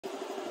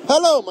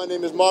Hello, my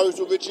name is Maurice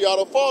with Richie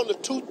Auto. Following the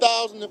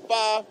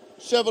 2005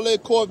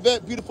 Chevrolet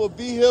Corvette, beautiful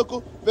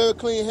vehicle, very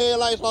clean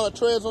headlights, a lot of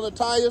treads on the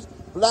tires,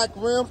 black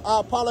rims.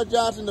 I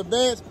apologize in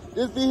advance.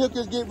 This vehicle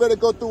is getting ready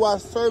to go through our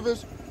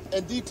service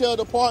and detail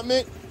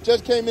department.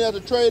 Just came in as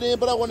a trade-in,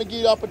 but I want to give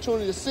you the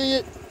opportunity to see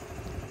it.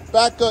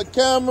 Backup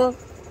camera.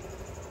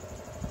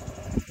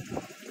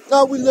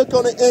 Now we look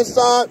on the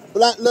inside,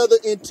 black leather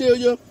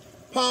interior,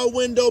 power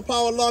window,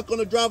 power lock on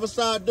the driver's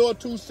side door,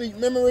 2-seat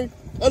memory.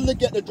 Let's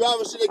look at the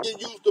driver's seat that get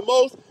used the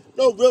most.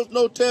 No rips,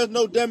 no tears,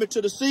 no damage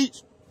to the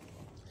seats.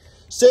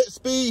 Set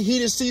speed,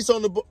 heated seats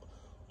on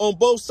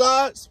both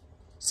sides.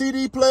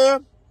 CD player,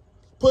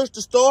 push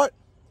to start.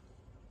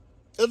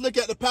 Let's look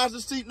at the passenger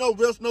seat. No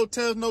rips, no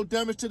tears, no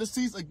damage to the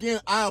seats.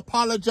 Again, I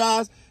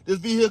apologize. This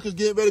vehicle is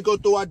getting ready to go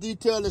through our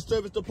detail and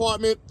service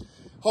department.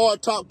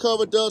 Hard top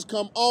cover does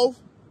come off.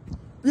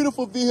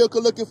 Beautiful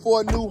vehicle looking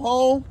for a new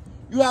home.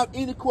 You have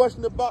any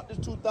question about this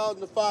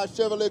 2005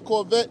 Chevrolet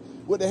Corvette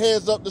with the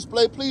heads-up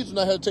display, please do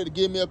not hesitate to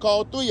give me a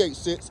call,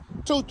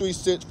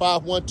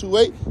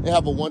 386-236-5128, and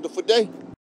have a wonderful day.